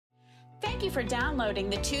Thank you for downloading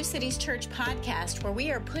the Two Cities Church podcast, where we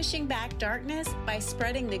are pushing back darkness by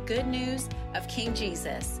spreading the good news of King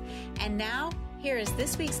Jesus. And now, here is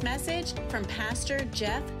this week's message from Pastor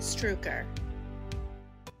Jeff Struecker.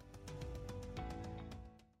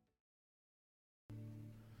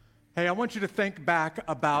 Hey, I want you to think back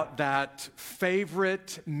about that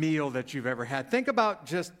favorite meal that you've ever had. Think about,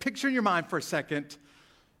 just picture in your mind for a second,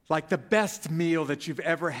 like the best meal that you've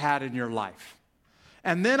ever had in your life.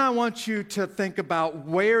 And then I want you to think about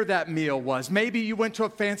where that meal was. Maybe you went to a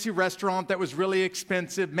fancy restaurant that was really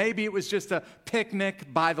expensive. Maybe it was just a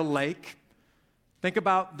picnic by the lake. Think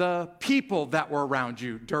about the people that were around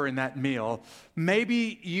you during that meal.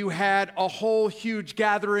 Maybe you had a whole huge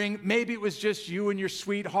gathering. Maybe it was just you and your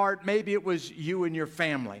sweetheart. Maybe it was you and your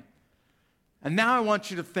family. And now I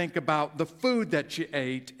want you to think about the food that you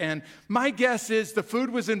ate. And my guess is the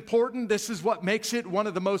food was important. This is what makes it one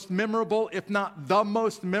of the most memorable, if not the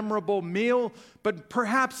most memorable meal. But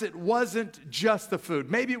perhaps it wasn't just the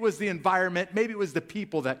food. Maybe it was the environment. Maybe it was the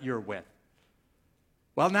people that you're with.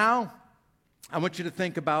 Well, now I want you to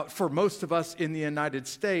think about, for most of us in the United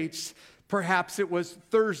States, perhaps it was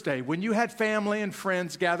Thursday when you had family and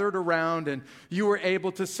friends gathered around and you were able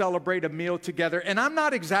to celebrate a meal together. And I'm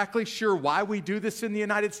not exactly sure why we do this in the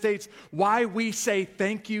United States, why we say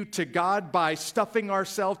thank you to God by stuffing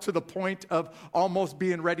ourselves to the point of almost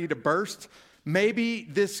being ready to burst. Maybe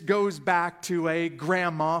this goes back to a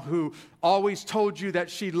grandma who always told you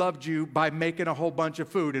that she loved you by making a whole bunch of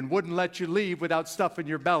food and wouldn't let you leave without stuffing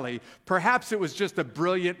your belly. Perhaps it was just a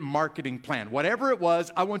brilliant marketing plan. Whatever it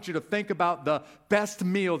was, I want you to think about the best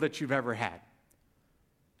meal that you've ever had.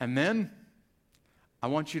 And then I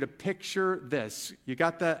want you to picture this. You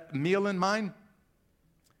got the meal in mind?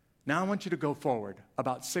 Now I want you to go forward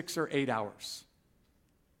about 6 or 8 hours.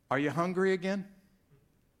 Are you hungry again?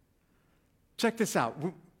 Check this out.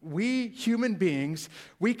 We human beings,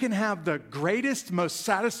 we can have the greatest, most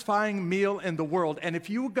satisfying meal in the world. And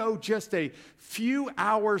if you go just a few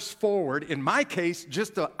hours forward, in my case,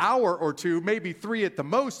 just an hour or two, maybe 3 at the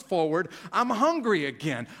most forward, I'm hungry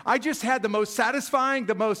again. I just had the most satisfying,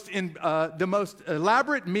 the most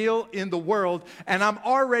elaborate meal in the world, and I'm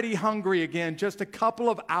already hungry again just a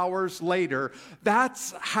couple of hours later.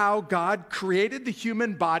 That's how God created the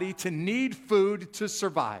human body, to need food to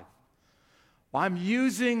survive. Well, I'm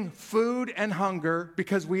using food and hunger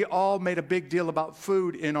because we all made a big deal about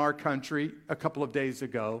food in our country a couple of days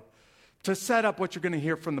ago to set up what you're going to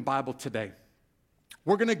hear from the Bible today.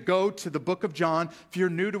 We're going to go to the book of John. If you're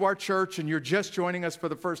new to our church and you're just joining us for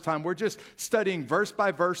the first time, we're just studying verse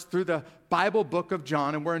by verse through the Bible book of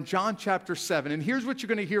John, and we're in John chapter 7. And here's what you're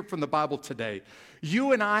going to hear from the Bible today.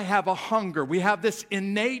 You and I have a hunger. We have this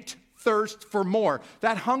innate thirst for more.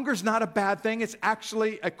 That hunger's not a bad thing. It's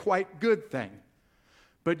actually a quite good thing.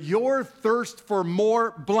 But your thirst for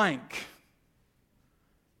more blank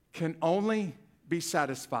can only be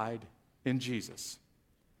satisfied in Jesus.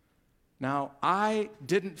 Now, I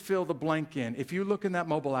didn't fill the blank in. If you look in that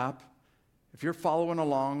mobile app, if you're following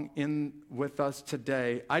along in with us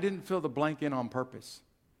today, I didn't fill the blank in on purpose.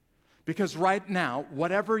 Because right now,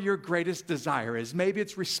 whatever your greatest desire is, maybe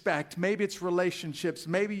it's respect, maybe it's relationships,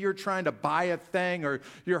 maybe you're trying to buy a thing, or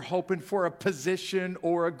you're hoping for a position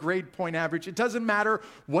or a grade point average. It doesn't matter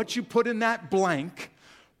what you put in that blank.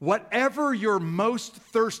 Whatever you're most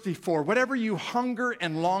thirsty for, whatever you hunger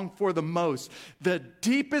and long for the most, the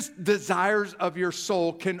deepest desires of your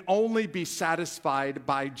soul can only be satisfied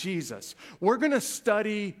by Jesus. We're going to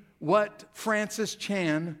study what Francis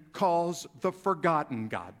Chan calls the forgotten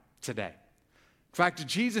God today. In fact,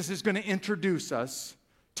 Jesus is going to introduce us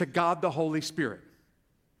to God the Holy Spirit.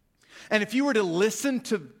 And if you were to listen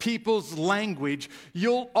to people's language,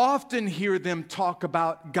 you'll often hear them talk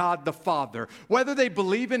about God the Father. Whether they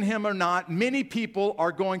believe in Him or not, many people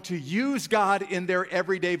are going to use God in their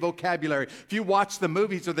everyday vocabulary. If you watch the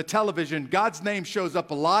movies or the television, God's name shows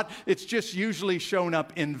up a lot. It's just usually shown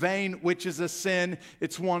up in vain, which is a sin.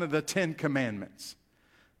 It's one of the 10 Commandments.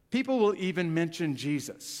 People will even mention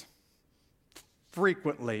Jesus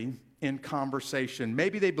frequently in conversation.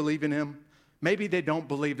 Maybe they believe in Him. Maybe they don't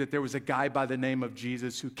believe that there was a guy by the name of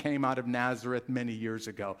Jesus who came out of Nazareth many years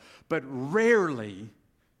ago. But rarely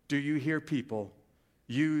do you hear people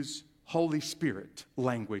use Holy Spirit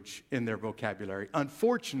language in their vocabulary.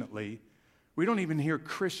 Unfortunately, we don't even hear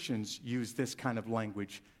Christians use this kind of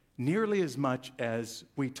language nearly as much as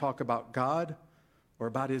we talk about God or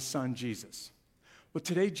about His Son, Jesus. Well,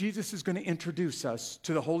 today Jesus is going to introduce us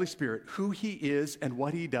to the Holy Spirit, who He is and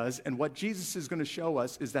what He does. And what Jesus is going to show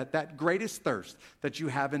us is that that greatest thirst that you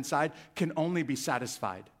have inside can only be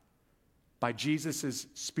satisfied by Jesus'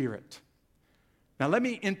 Spirit. Now, let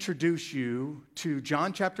me introduce you to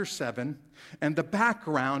John chapter 7 and the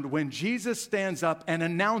background when Jesus stands up and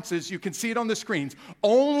announces, you can see it on the screens,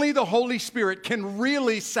 only the Holy Spirit can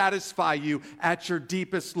really satisfy you at your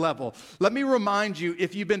deepest level. Let me remind you,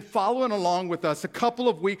 if you've been following along with us, a couple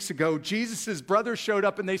of weeks ago, Jesus' brothers showed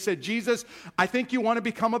up and they said, Jesus, I think you want to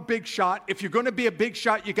become a big shot. If you're going to be a big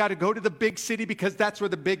shot, you got to go to the big city because that's where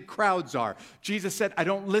the big crowds are. Jesus said, I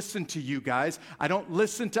don't listen to you guys. I don't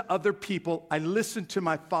listen to other people. I listen to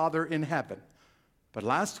my Father in heaven. But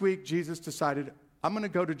last week, Jesus decided, I'm going to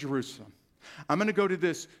go to Jerusalem. I'm going to go to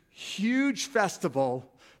this huge festival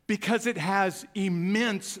because it has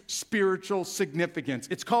immense spiritual significance.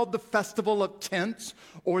 It's called the Festival of Tents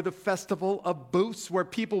or the Festival of Booths, where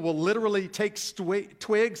people will literally take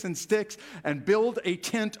twigs and sticks and build a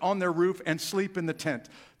tent on their roof and sleep in the tent.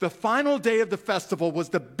 The final day of the festival was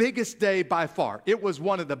the biggest day by far. It was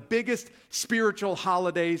one of the biggest spiritual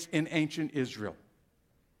holidays in ancient Israel.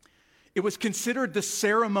 It was considered the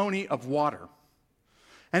ceremony of water.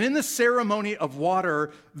 And in the ceremony of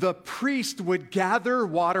water, the priest would gather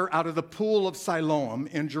water out of the pool of Siloam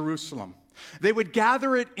in Jerusalem. They would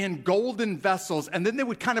gather it in golden vessels, and then they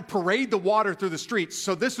would kind of parade the water through the streets.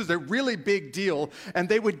 So this was a really big deal. And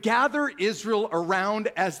they would gather Israel around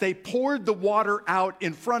as they poured the water out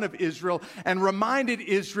in front of Israel and reminded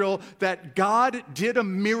Israel that God did a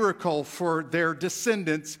miracle for their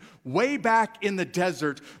descendants way back in the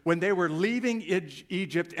desert when they were leaving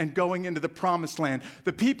Egypt and going into the promised land.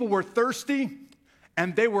 The people were thirsty,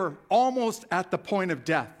 and they were almost at the point of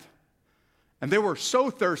death. And they were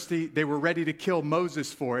so thirsty, they were ready to kill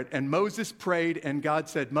Moses for it. And Moses prayed, and God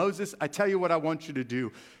said, Moses, I tell you what I want you to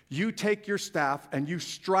do. You take your staff, and you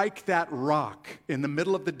strike that rock in the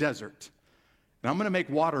middle of the desert. And I'm going to make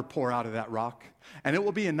water pour out of that rock. And it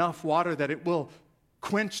will be enough water that it will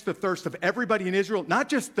quench the thirst of everybody in Israel. Not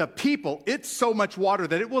just the people. It's so much water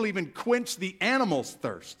that it will even quench the animals'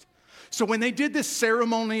 thirst. So when they did this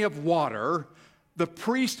ceremony of water, the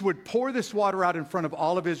priest would pour this water out in front of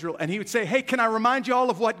all of Israel, and he would say, hey, can I remind you all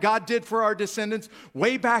of what God did for our descendants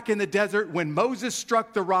way back in the desert when Moses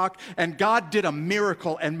struck the rock and God did a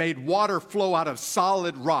miracle and made water flow out of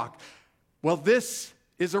solid rock? Well, this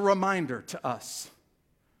is a reminder to us.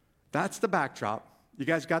 That's the backdrop. You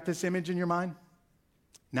guys got this image in your mind?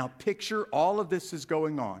 Now picture all of this is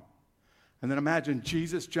going on, and then imagine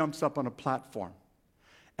Jesus jumps up on a platform,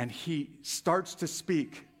 and he starts to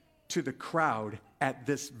speak to the crowd at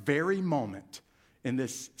this very moment in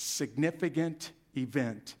this significant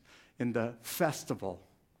event in the festival.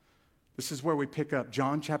 This is where we pick up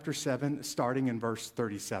John chapter 7, starting in verse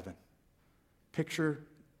 37. Picture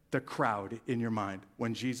the crowd in your mind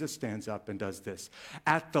when Jesus stands up and does this.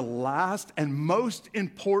 At the last and most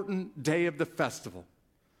important day of the festival,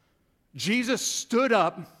 Jesus stood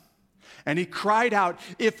up and he cried out,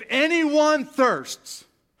 if anyone thirsts,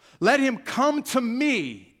 let him come to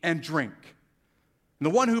me and drink. And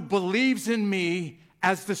the one who believes in me,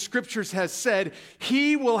 as the scriptures has said,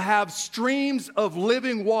 he will have streams of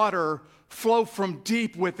living water flow from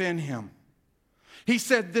deep within him. He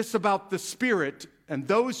said this about the Spirit, and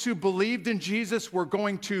those who believed in Jesus were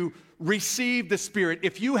going to receive the Spirit.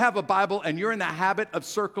 If you have a Bible and you're in the habit of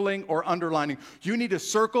circling or underlining, you need to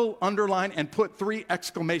circle, underline, and put 3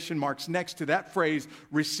 exclamation marks next to that phrase,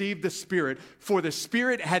 receive the Spirit. For the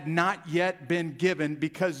Spirit had not yet been given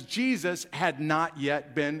because Jesus had not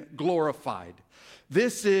yet been glorified.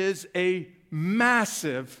 This is a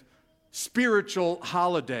massive spiritual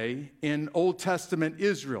holiday in Old Testament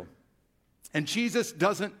Israel. And Jesus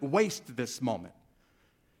doesn't waste this moment.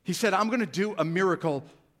 He said, I'm going to do a miracle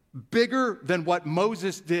bigger than what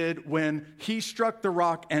Moses did when he struck the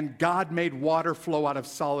rock and God made water flow out of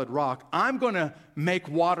solid rock. I'm going to make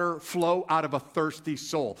water flow out of a thirsty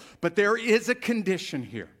soul. But there is a condition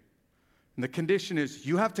here. And the condition is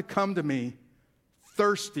you have to come to me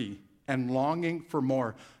thirsty and longing for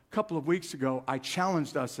more. A couple of weeks ago, I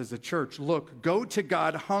challenged us as a church, look, go to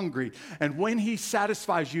God hungry. And when he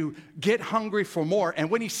satisfies you, get hungry for more. And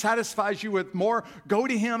when he satisfies you with more, go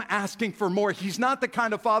to him asking for more. He's not the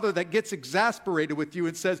kind of father that gets exasperated with you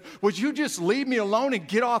and says, would you just leave me alone and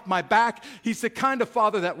get off my back? He's the kind of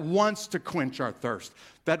father that wants to quench our thirst,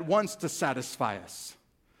 that wants to satisfy us.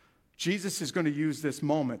 Jesus is going to use this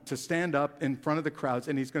moment to stand up in front of the crowds,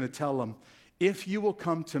 and he's going to tell them, if you will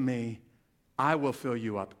come to me, I will fill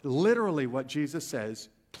you up. Literally what Jesus says,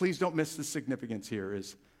 please don't miss the significance here,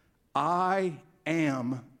 is I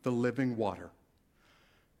am the living water.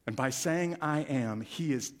 And by saying I am,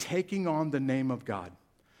 he is taking on the name of God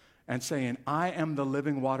and saying, I am the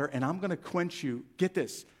living water, and I'm going to quench you. Get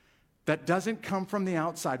this. that doesn't come from the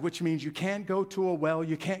outside, which means you can't go to a well,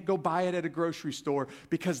 you can't go buy it at a grocery store,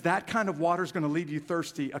 because that kind of water is going to leave you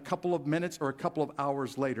thirsty a couple of minutes or a couple of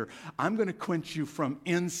hours later. I'm going to quench you from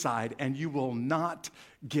inside, and you will not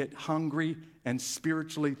get hungry and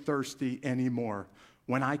spiritually thirsty anymore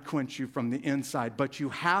when I quench you from the inside. But you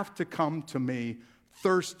have to come to me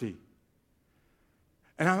thirsty.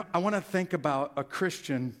 And I want to think about a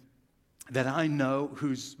Christian that I know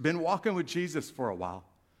who's been walking with Jesus for a while.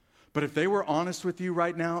 But if they were honest with you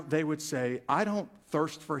right now, they would say, I don't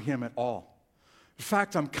thirst for him at all. In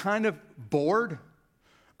fact, I'm kind of bored.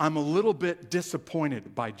 I'm a little bit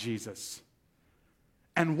disappointed by Jesus.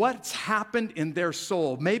 And what's happened in their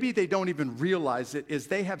soul, maybe they don't even realize it, is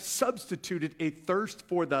they have substituted a thirst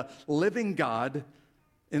for the living God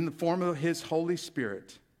in the form of his Holy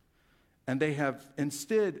Spirit. And they have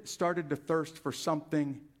instead started to thirst for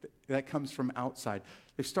something that comes from outside.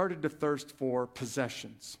 They've started to thirst for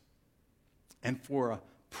possessions and for a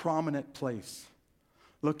prominent place.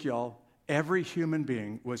 Look, y'all, every human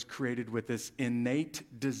being was created with this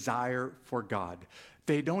innate desire for God.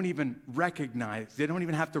 They don't even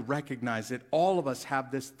have to recognize it. All of us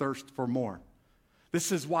have this thirst for more.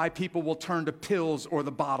 This is why people will turn to pills or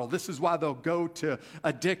the bottle. This is why they'll go to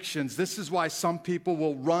addictions. This is why some people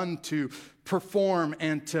will run to perform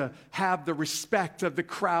and to have the respect of the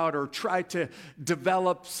crowd or try to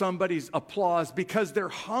develop somebody's applause, because they're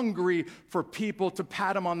hungry for people to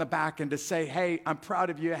pat them on the back and to say, hey, I'm proud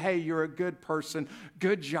of you. Hey, you're a good person.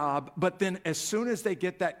 Good job. But then as soon as they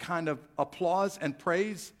get that kind of applause and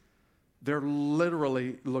praise, they're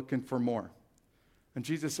literally looking for more. And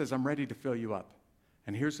Jesus says, I'm ready to fill you up.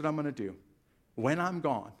 And here's what I'm going to do. When I'm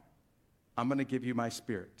gone, I'm going to give you my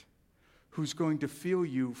Spirit, who's going to fill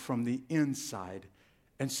you from the inside.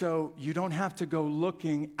 And so you don't have to go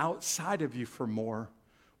looking outside of you for more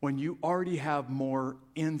when you already have more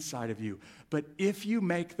inside of you. But if you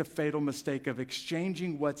make the fatal mistake of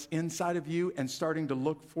exchanging what's inside of you and starting to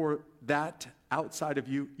look for that outside of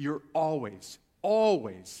you, you're always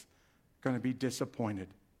going to be disappointed.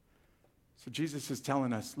 So Jesus is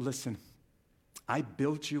telling us, listen, I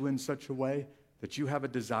built you in such a way that you have a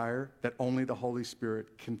desire that only the Holy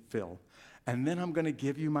Spirit can fill. And then I'm going to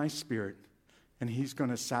give you my Spirit, and he's going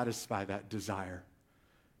to satisfy that desire.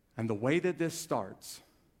 And the way that this starts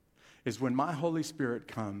is when my Holy Spirit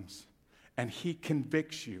comes and he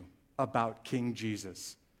convicts you about King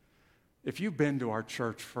Jesus. If you've been to our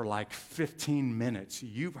church for like 15 minutes,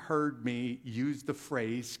 you've heard me use the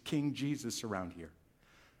phrase King Jesus around here.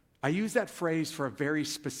 I use that phrase for a very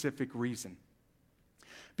specific reason.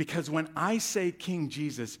 Because when I say King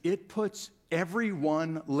Jesus, it puts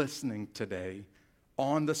everyone listening today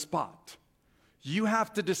on the spot. You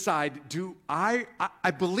have to decide, I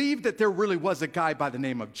believe that there really was a guy by the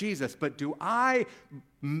name of Jesus, but do I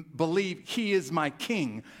believe he is my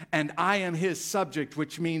king and I am his subject,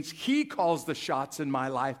 which means he calls the shots in my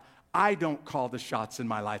life. I don't call the shots in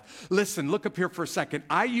my life. Listen, look up here for a second.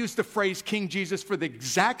 I use the phrase King Jesus for the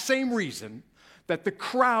exact same reason that the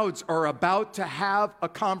crowds are about to have a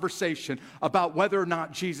conversation about whether or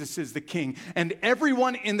not Jesus is the king. And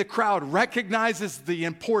everyone in the crowd recognizes the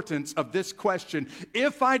importance of this question.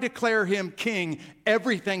 If I declare him king,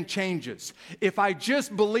 everything changes. If I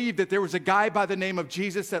just believe that there was a guy by the name of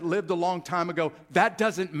Jesus that lived a long time ago, that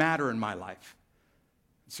doesn't matter in my life.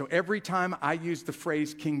 So every time I use the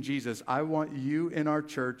phrase King Jesus, I want you in our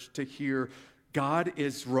church to hear God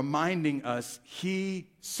is reminding us he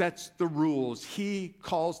sets the rules. He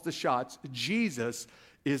calls the shots. Jesus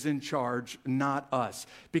is in charge, not us.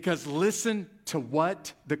 Because listen to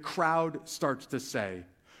what the crowd starts to say.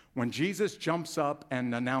 When Jesus jumps up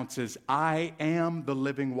and announces, I am the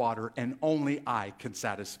living water and only I can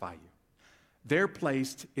satisfy you. They're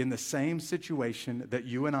placed in the same situation that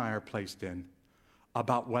you and I are placed in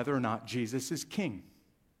about whether or not Jesus is king.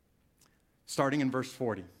 Starting in verse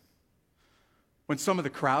 40. When some of the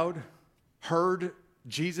crowd heard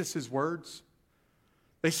Jesus' words,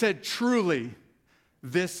 they said, truly,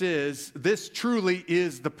 this truly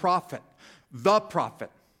is the prophet.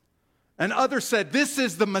 And others said, this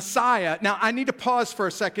is the Messiah. Now, I need to pause for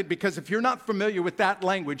a second, because if you're not familiar with that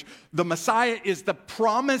language, the Messiah is the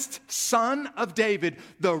promised son of David,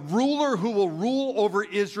 the ruler who will rule over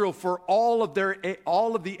Israel for all of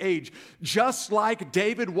the age. Just like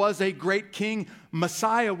David was a great king,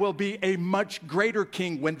 Messiah will be a much greater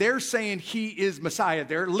king. When they're saying he is Messiah,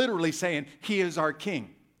 they're literally saying he is our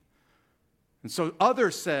king. And so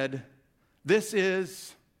others said, this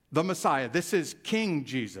is the Messiah. This is King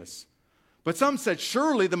Jesus. But some said,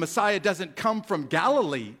 surely the Messiah doesn't come from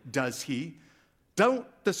Galilee, does he? Don't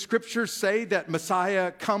the scriptures say that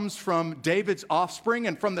Messiah comes from David's offspring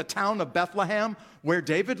and from the town of Bethlehem where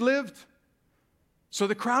David lived? So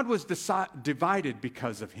the crowd was divided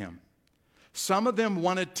because of him. Some of them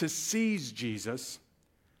wanted to seize Jesus,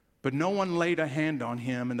 but no one laid a hand on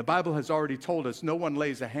him. And the Bible has already told us no one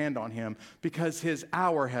lays a hand on him because his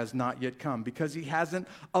hour has not yet come, because he hasn't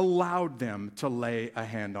allowed them to lay a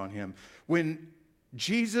hand on him. When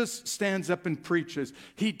Jesus stands up and preaches,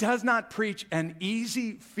 he does not preach an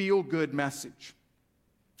easy, feel-good message.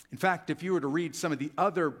 In fact, if you were to read some of the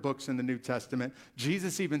other books in the New Testament,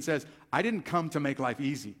 Jesus even says, I didn't come to make life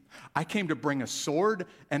easy. I came to bring a sword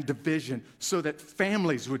and division so that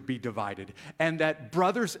families would be divided and that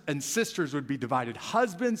brothers and sisters would be divided,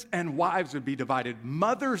 husbands and wives would be divided,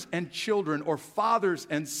 mothers and children or fathers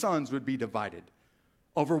and sons would be divided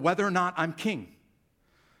over whether or not I'm king.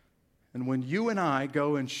 And when you and I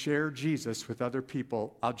go and share Jesus with other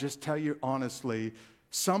people, I'll just tell you honestly,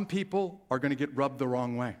 some people are going to get rubbed the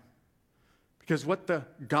wrong way. Because what the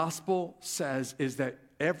gospel says is that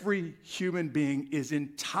every human being is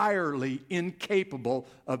entirely incapable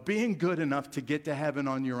of being good enough to get to heaven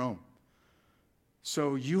on your own.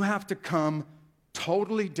 So you have to come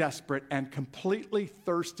totally desperate and completely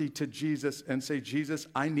thirsty to Jesus and say, Jesus,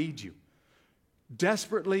 I need you.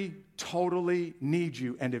 Desperately, totally need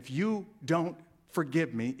you. And if you don't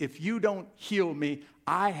forgive me, if you don't heal me,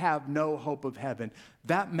 I have no hope of heaven.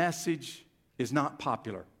 That message is not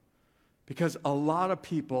popular because a lot of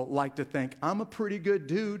people like to think, I'm a pretty good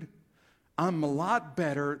dude. I'm a lot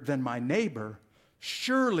better than my neighbor.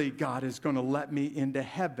 Surely God is going to let me into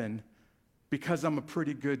heaven because I'm a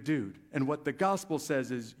pretty good dude. And what the gospel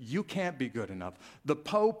says is you can't be good enough. The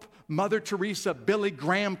Pope, Mother Teresa, Billy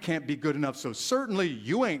Graham can't be good enough. So certainly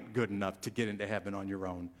you ain't good enough to get into heaven on your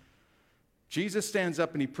own. Jesus stands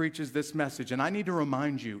up and he preaches this message. And I need to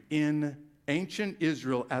remind you, in ancient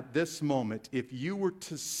Israel at this moment, if you were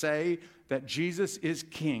to say that Jesus is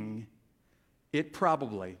king, it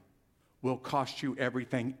probably will cost you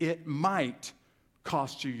everything. It might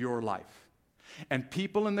cost you your life. And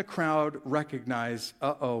people in the crowd recognize,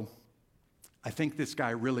 I think this guy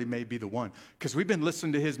really may be the one. Because we've been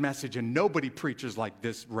listening to his message and nobody preaches like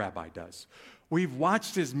this rabbi does. We've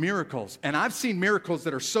watched his miracles, and I've seen miracles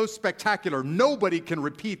that are so spectacular, nobody can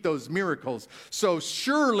repeat those miracles. So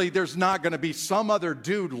surely there's not going to be some other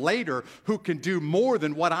dude later who can do more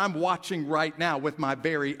than what I'm watching right now with my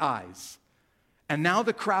very eyes. And now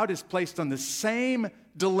the crowd is placed on the same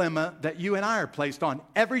dilemma that you and I are placed on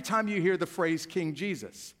every time you hear the phrase King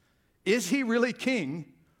Jesus. Is he really king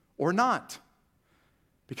or not?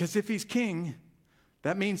 Because if he's king,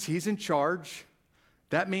 that means he's in charge.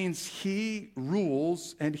 That means he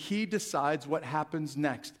rules and he decides what happens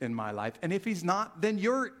next in my life. And if he's not, then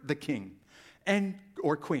you're the king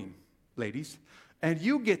or queen, ladies, and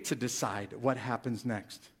you get to decide what happens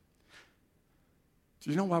next. Do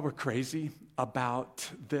you know why we're crazy about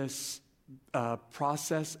this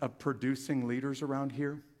process of producing leaders around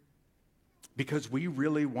here? Because we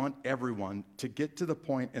really want everyone to get to the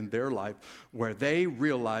point in their life where they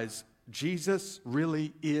realize Jesus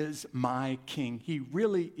really is my king. He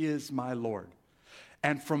really is my Lord.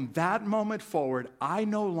 And from that moment forward, I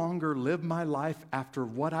no longer live my life after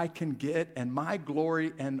what I can get and my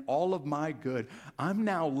glory and all of my good. I'm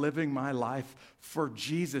now living my life for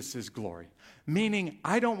Jesus' glory. Meaning,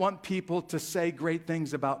 I don't want people to say great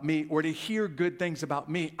things about me or to hear good things about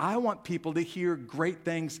me. I want people to hear great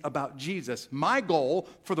things about Jesus. My goal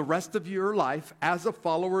for the rest of your life as a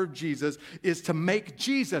follower of Jesus is to make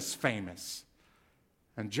Jesus famous.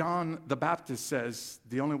 And John the Baptist says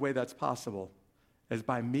the only way that's possible is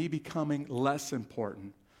by me becoming less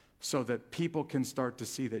important so that people can start to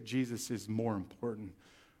see that Jesus is more important.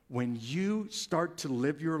 When you start to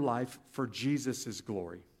live your life for Jesus'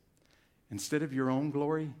 glory, instead of your own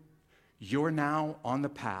glory, you're now on the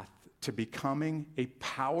path to becoming a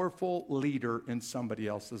powerful leader in somebody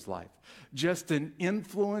else's life. Just an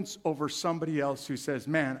influence over somebody else who says,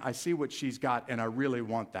 man, I see what she's got and I really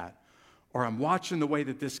want that. Or I'm watching the way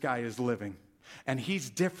that this guy is living and he's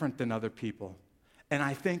different than other people. And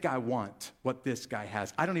I think I want what this guy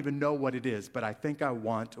has. I don't even know what it is, but I think I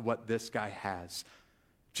want what this guy has.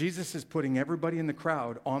 Jesus is putting everybody in the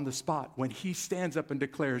crowd on the spot when he stands up and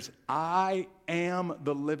declares, I am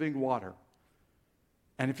the living water.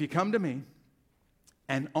 And if you come to me,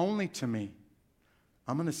 and only to me,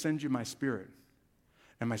 I'm going to send you my spirit.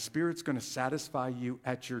 And my spirit's going to satisfy you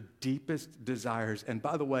at your deepest desires. And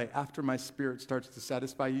by the way, after my spirit starts to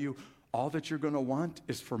satisfy you, all that you're going to want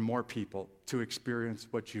is for more people to experience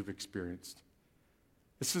what you've experienced.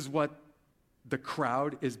 This is what the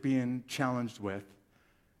crowd is being challenged with.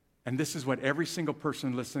 And this is what every single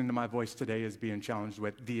person listening to my voice today is being challenged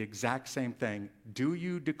with, the exact same thing. Do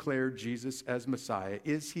you declare Jesus as Messiah?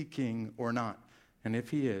 Is he king or not? And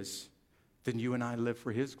if he is, then you and I live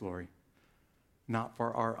for his glory, not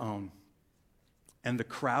for our own. And the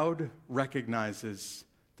crowd recognizes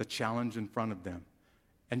the challenge in front of them.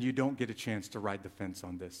 And you don't get a chance to ride the fence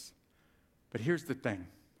on this. But here's the thing.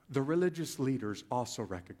 The religious leaders also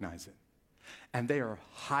recognize it. And they are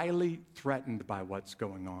highly threatened by what's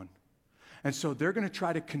going on. And so they're going to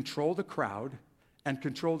try to control the crowd and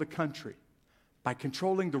control the country by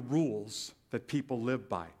controlling the rules that people live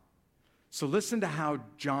by. So listen to how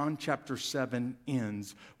John chapter 7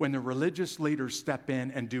 ends when the religious leaders step in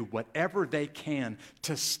and do whatever they can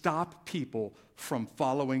to stop people from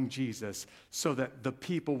following Jesus so that the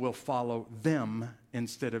people will follow them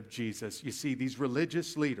instead of Jesus. You see, these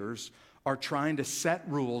religious leaders are trying to set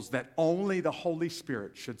rules that only the Holy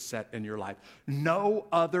Spirit should set in your life. No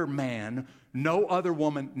other man, no other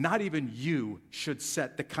woman, not even you, should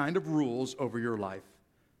set the kind of rules over your life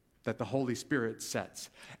that the Holy Spirit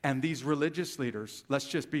sets. And these religious leaders, let's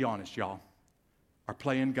just be honest, y'all, are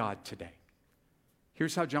playing God today.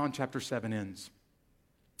 Here's how John chapter 7 ends.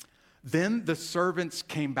 Then the servants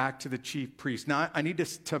came back to the chief priest. Now, I need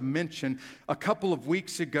to mention, a couple of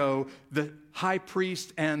weeks ago, the high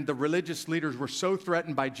priest and the religious leaders were so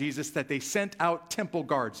threatened by Jesus that they sent out temple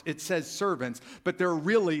guards. It says servants, but they're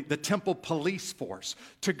really the temple police force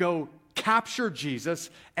to go capture Jesus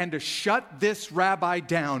and to shut this rabbi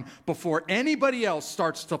down before anybody else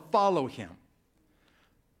starts to follow him.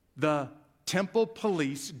 The temple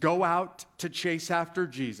police go out to chase after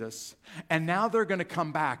Jesus, and now they're going to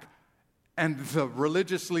come back. And the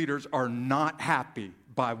religious leaders are not happy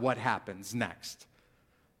by what happens next.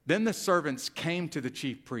 Then the servants came to the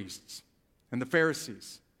chief priests and the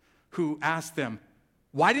Pharisees, who asked them,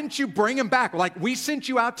 why didn't you bring him back? Like, we sent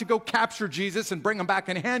you out to go capture Jesus and bring him back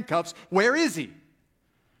in handcuffs. Where is he?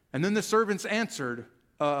 And then the servants answered,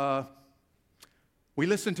 we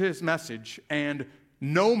listened to his message, and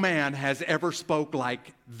no man has ever spoke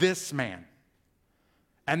like this man.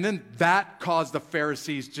 And then that caused the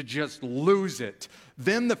Pharisees to just lose it.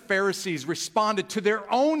 Then the Pharisees responded to their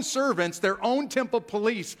own servants, their own temple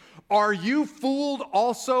police. Are you fooled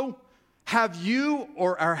also? Have you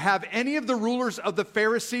or have any of the rulers of the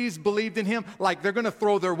Pharisees believed in him? Like, they're going to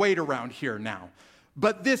throw their weight around here now.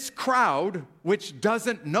 But this crowd, which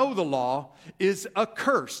doesn't know the law, is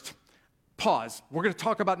accursed. Pause. We're going to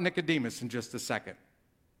talk about Nicodemus in just a second.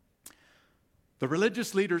 The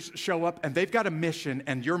religious leaders show up, and they've got a mission,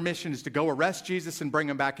 and your mission is to go arrest Jesus and bring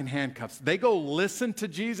him back in handcuffs. They go listen to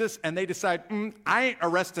Jesus, and they decide, I ain't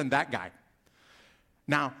arresting that guy.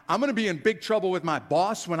 Now, I'm going to be in big trouble with my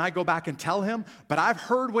boss when I go back and tell him, but I've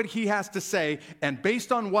heard what he has to say, and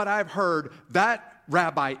based on what I've heard, that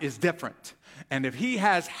rabbi is different. And if he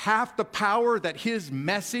has half the power that his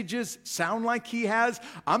messages sound like he has,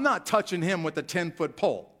 I'm not touching him with a 10-foot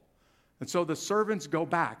pole. And so the servants go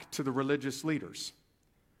back to the religious leaders.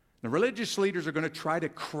 The religious leaders are going to try to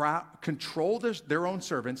control their own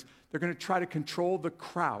servants. They're going to try to control the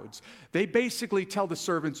crowds. They basically tell the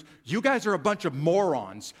servants, you guys are a bunch of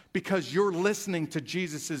morons because you're listening to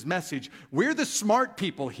Jesus' message. We're the smart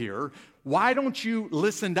people here. Why don't you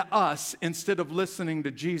listen to us instead of listening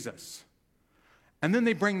to Jesus? And then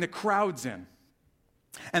they bring the crowds in.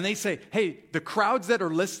 And they say, hey, the crowds that are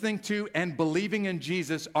listening to and believing in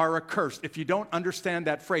Jesus are accursed. If you don't understand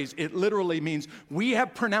that phrase, it literally means we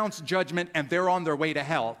have pronounced judgment and they're on their way to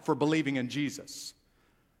hell for believing in Jesus.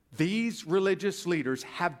 These religious leaders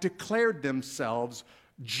have declared themselves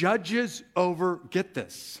judges over, get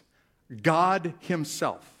this, God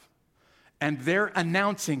himself. And they're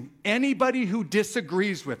announcing anybody who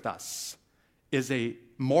disagrees with us is a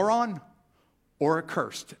moron or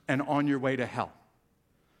accursed and on your way to hell.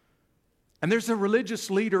 And there's a religious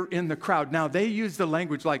leader in the crowd. Now, they use the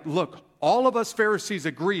language like, look, all of us Pharisees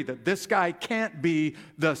agree that this guy can't be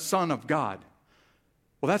the Son of God.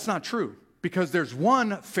 Well, that's not true, because there's one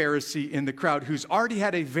Pharisee in the crowd who's already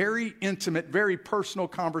had a very intimate, very personal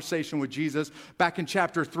conversation with Jesus back in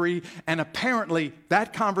chapter 3, and apparently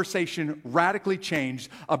that conversation radically changed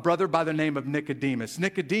a brother by the name of Nicodemus.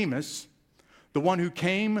 Nicodemus, the one who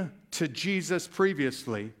came to Jesus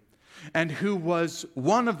previously, and who was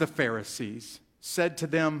one of the Pharisees, said to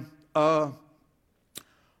them, our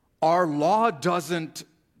law doesn't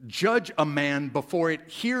judge a man before it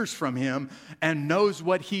hears from him and knows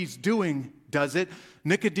what he's doing, does it,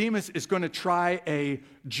 Nicodemus is going to try a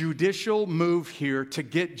judicial move here to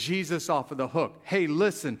get Jesus off of the hook. Hey,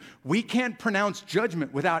 listen, we can't pronounce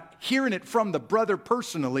judgment without hearing it from the brother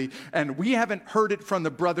personally, and we haven't heard it from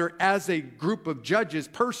the brother as a group of judges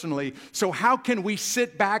personally, so how can we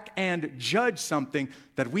sit back and judge something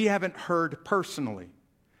that we haven't heard personally?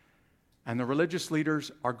 And the religious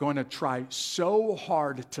leaders are going to try so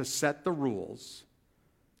hard to set the rules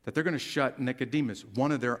that they're going to shut Nicodemus,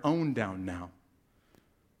 one of their own, down now.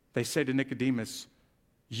 They say to Nicodemus,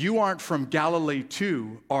 you aren't from Galilee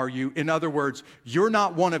too, are you? In other words, you're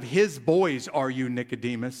not one of his boys, are you,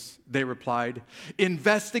 Nicodemus? They replied,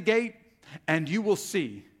 investigate and you will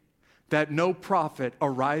see that no prophet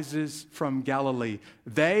arises from Galilee.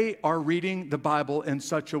 They are reading the Bible in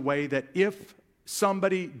such a way that if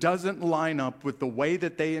somebody doesn't line up with the way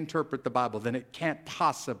that they interpret the Bible, then it can't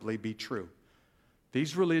possibly be true.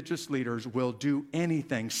 These religious leaders will do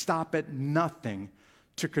anything, stop at nothing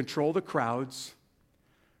to control the crowds.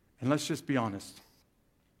 And let's just be honest.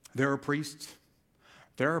 There are priests,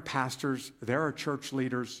 there are pastors, there are church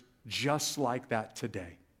leaders just like that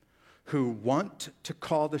today who want to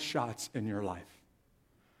call the shots in your life.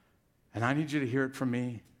 And I need you to hear it from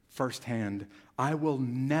me firsthand. I will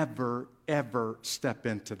never, ever step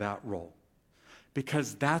into that role,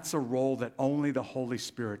 because that's a role that only the Holy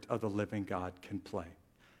Spirit of the living God can play.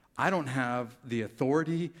 I don't have the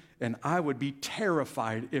authority, and I would be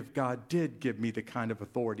terrified if God did give me the kind of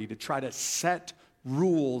authority to try to set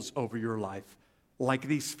rules over your life, like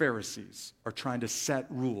these Pharisees are trying to set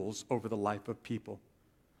rules over the life of people.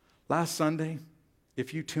 Last Sunday,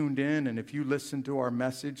 if you tuned in and if you listened to our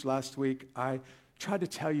message last week, I tried to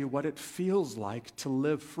tell you what it feels like to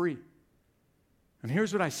live free. And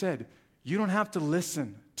here's what I said. You don't have to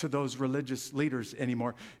listen to those religious leaders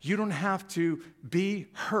anymore. You don't have to be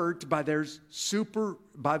hurt by those super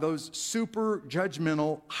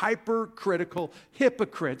judgmental, hypercritical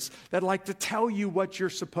hypocrites that like to tell you what you're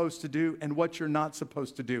supposed to do and what you're not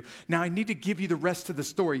supposed to do. Now, I need to give you the rest of the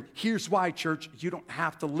story. Here's why, church. You don't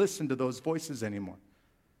have to listen to those voices anymore.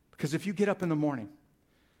 Because if you get up in the morning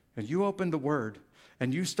and you open the Word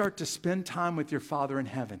and you start to spend time with your Father in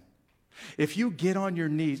heaven, if you get on your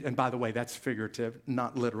knees, and by the way, that's figurative,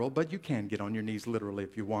 not literal, but you can get on your knees literally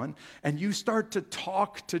if you want, and you start to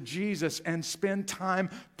talk to Jesus and spend time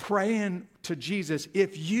praying to Jesus,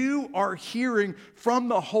 if you are hearing from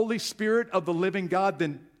the Holy Spirit of the living God,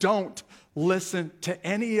 then don't listen to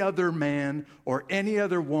any other man or any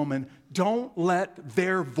other woman. Don't let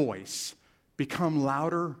their voice become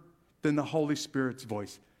louder than the Holy Spirit's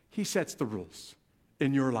voice. He sets the rules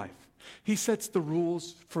in your life. He sets the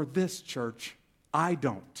rules for this church. I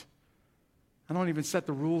don't. I don't even set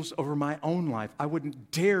the rules over my own life. I wouldn't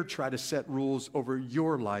dare try to set rules over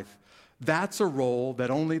your life. That's a role that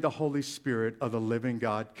only the Holy Spirit of the living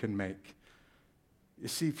God can make. You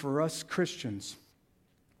see, for us Christians,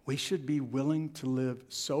 we should be willing to live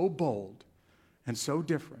so bold and so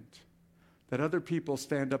different that other people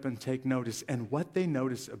stand up and take notice. And what they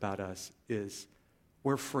notice about us is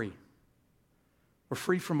we're free. We're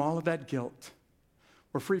free from all of that guilt.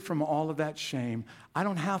 We're free from all of that shame. I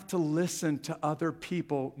don't have to listen to other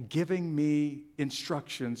people giving me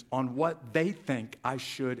instructions on what they think I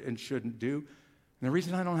should and shouldn't do. And the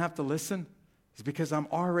reason I don't have to listen is because I'm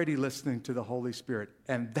already listening to the Holy Spirit.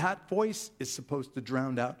 And that voice is supposed to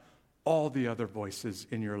drown out all the other voices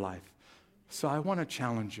in your life. So I want to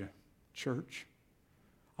challenge you, church.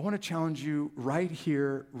 I want to challenge you right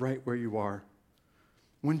here, right where you are.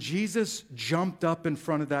 When Jesus jumped up in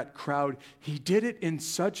front of that crowd, he did it in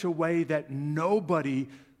such a way that nobody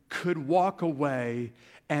could walk away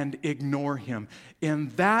and ignore him. In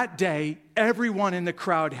that day, everyone in the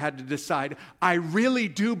crowd had to decide, I really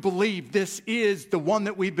do believe this is the one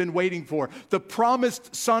that we've been waiting for, the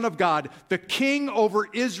promised Son of God, the King over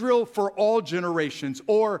Israel for all generations,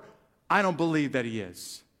 or I don't believe that he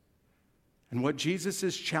is. And what Jesus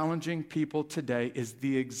is challenging people today is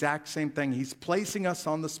the exact same thing. He's placing us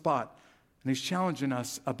on the spot, and he's challenging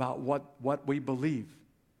us about what we believe.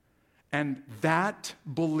 And that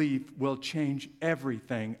belief will change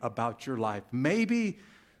everything about your life. Maybe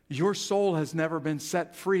your soul has never been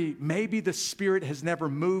set free. Maybe the Spirit has never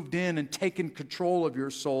moved in and taken control of your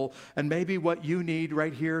soul. And maybe what you need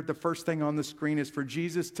right here, the first thing on the screen, is for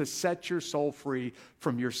Jesus to set your soul free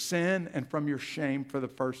from your sin and from your shame for the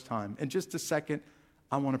first time. In just a second,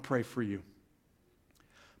 I want to pray for you.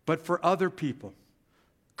 But for other people,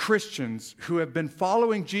 Christians who have been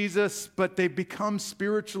following Jesus, but they've become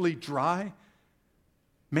spiritually dry,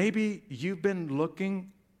 maybe you've been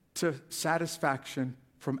looking to satisfaction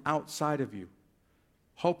from outside of you,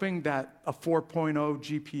 hoping that a 4.0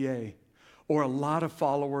 GPA or a lot of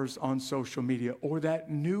followers on social media, or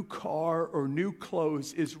that new car or new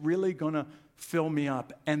clothes is really going to fill me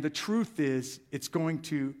up. And the truth is, it's going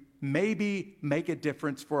to maybe make a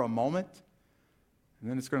difference for a moment,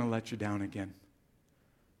 and then it's going to let you down again.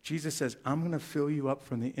 Jesus says, I'm going to fill you up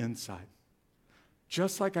from the inside.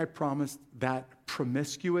 Just like I promised that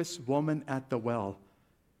promiscuous woman at the well,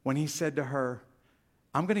 when he said to her,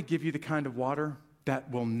 I'm going to give you the kind of water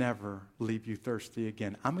that will never leave you thirsty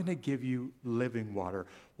again. I'm going to give you living water.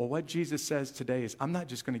 Well, what Jesus says today is, I'm not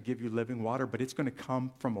just going to give you living water, but it's going to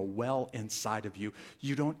come from a well inside of you.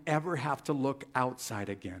 You don't ever have to look outside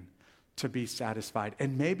again to be satisfied.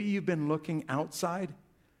 And maybe you've been looking outside,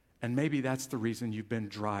 and maybe that's the reason you've been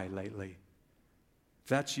dry lately. If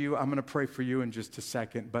that's you, I'm going to pray for you in just a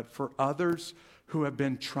second. But for others who have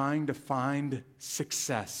been trying to find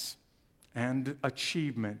success and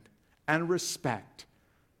achievement and respect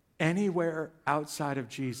anywhere outside of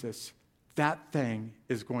Jesus, that thing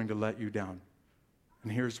is going to let you down.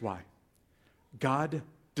 And here's why. God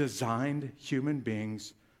designed human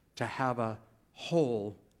beings to have a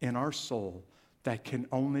hole in our soul that can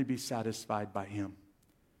only be satisfied by Him.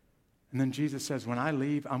 And then Jesus says, when I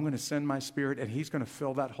leave, I'm going to send my Spirit, and He's going to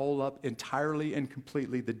fill that hole up entirely and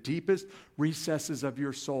completely. The deepest recesses of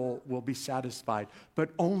your soul will be satisfied, but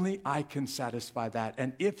only I can satisfy that.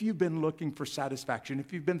 And if you've been looking for satisfaction,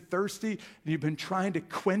 if you've been thirsty and you've been trying to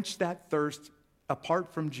quench that thirst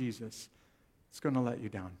apart from Jesus, it's going to let you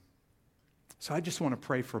down. So I just want to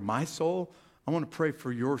pray for my soul. I want to pray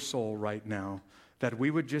for your soul right now, that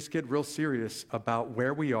we would just get real serious about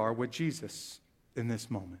where we are with Jesus in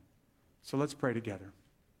this moment. So let's pray together.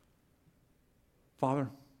 Father,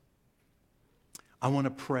 I want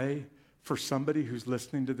to pray for somebody who's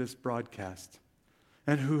listening to this broadcast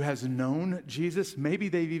and who has known Jesus. Maybe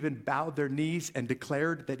they've even bowed their knees and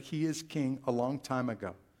declared that He is King a long time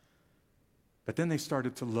ago. But then they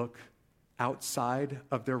started to look outside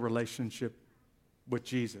of their relationship with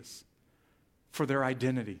Jesus for their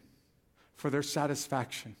identity, for their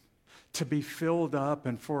satisfaction, to be filled up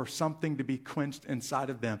and for something to be quenched inside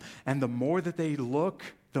of them. And the more that they look,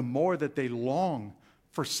 the more that they long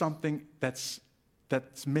for something that's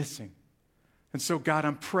missing. And so, God,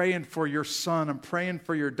 I'm praying for your son. I'm praying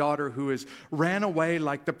for your daughter who has ran away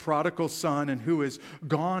like the prodigal son and who has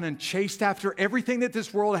gone and chased after everything that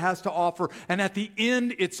this world has to offer. And at the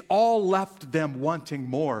end, it's all left them wanting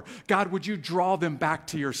more. God, would you draw them back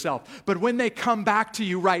to yourself? But when they come back to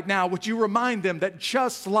you right now, would you remind them that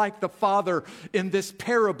just like the father in this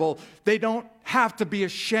parable, they don't have to be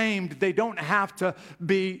ashamed. They don't have to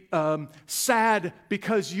be sad,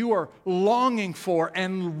 because you are longing for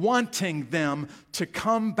and wanting them to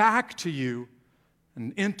come back to you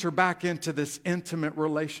and enter back into this intimate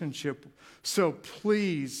relationship. So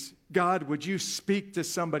please, God, would you speak to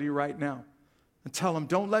somebody right now and tell them,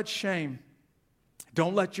 don't let shame,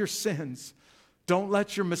 don't let your sins, don't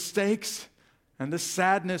let your mistakes and the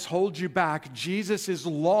sadness hold you back. Jesus is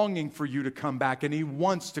longing for you to come back, and He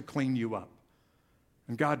wants to clean you up.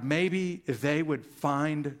 And God, maybe if they would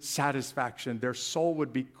find satisfaction, their soul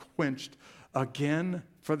would be quenched again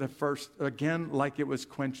like it was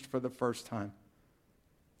quenched for the first time.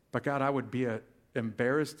 But God, I would be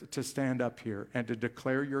embarrassed to stand up here and to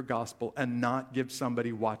declare your gospel and not give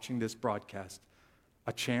somebody watching this broadcast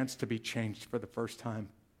a chance to be changed for the first time.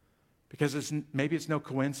 Because maybe it's no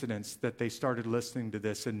coincidence that they started listening to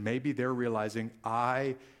this, and maybe they're realizing,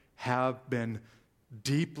 I have been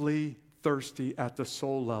deeply thirsty at the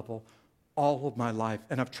soul level all of my life,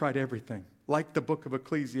 and I've tried everything. Like the book of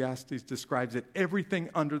Ecclesiastes describes it,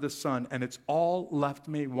 everything under the sun, and it's all left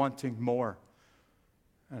me wanting more.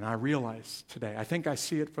 And I realize today, I think I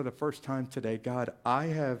see it for the first time today, God, I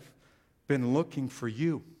have been looking for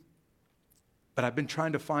you, but I've been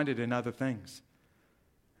trying to find it in other things.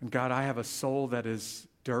 And God, I have a soul that is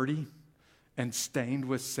dirty and stained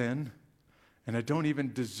with sin, and I don't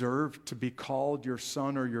even deserve to be called your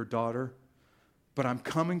son or your daughter. But I'm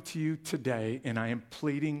coming to you today, and I am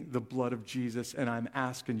pleading the blood of Jesus, and I'm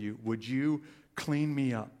asking you, would you clean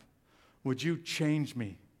me up? Would you change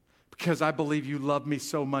me? Because I believe you love me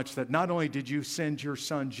so much that not only did you send your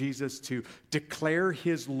son Jesus to declare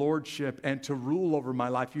his lordship and to rule over my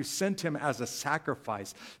life, you sent him as a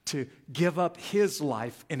sacrifice to give up his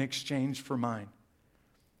life in exchange for mine.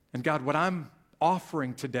 And God, what I'm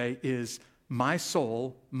offering today is my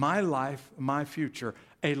soul, my life, my future,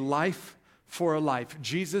 a life for a life.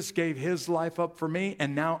 Jesus gave his life up for me,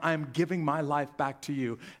 and now I'm giving my life back to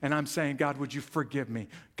you. And I'm saying, God, would you forgive me?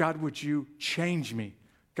 God, would you change me?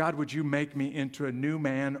 God, would you make me into a new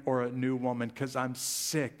man or a new woman? Because I'm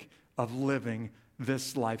sick of living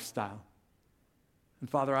this lifestyle. And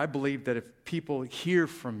Father, I believe that if people hear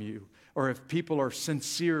from you, or if people are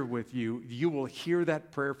sincere with you, you will hear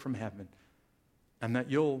that prayer from heaven, and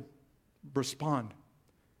that you'll respond,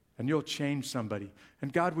 and you'll change somebody.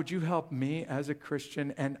 And God, would you help me as a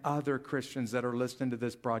Christian and other Christians that are listening to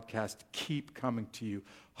this broadcast keep coming to you,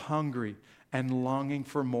 hungry and longing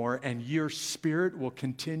for more, and your Spirit will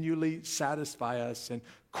continually satisfy us and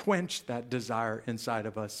quench that desire inside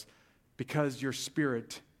of us, because your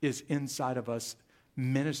Spirit is inside of us,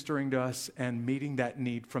 ministering to us and meeting that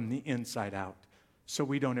need from the inside out, so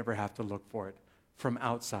we don't ever have to look for it from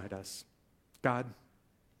outside us. God,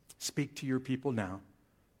 speak to your people now.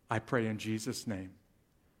 I pray in Jesus' name.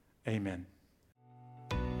 Amen.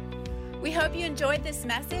 We hope you enjoyed this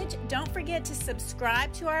message. Don't forget to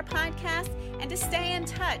subscribe to our podcast and to stay in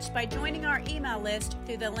touch by joining our email list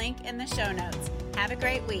through the link in the show notes. Have a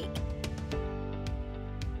great week.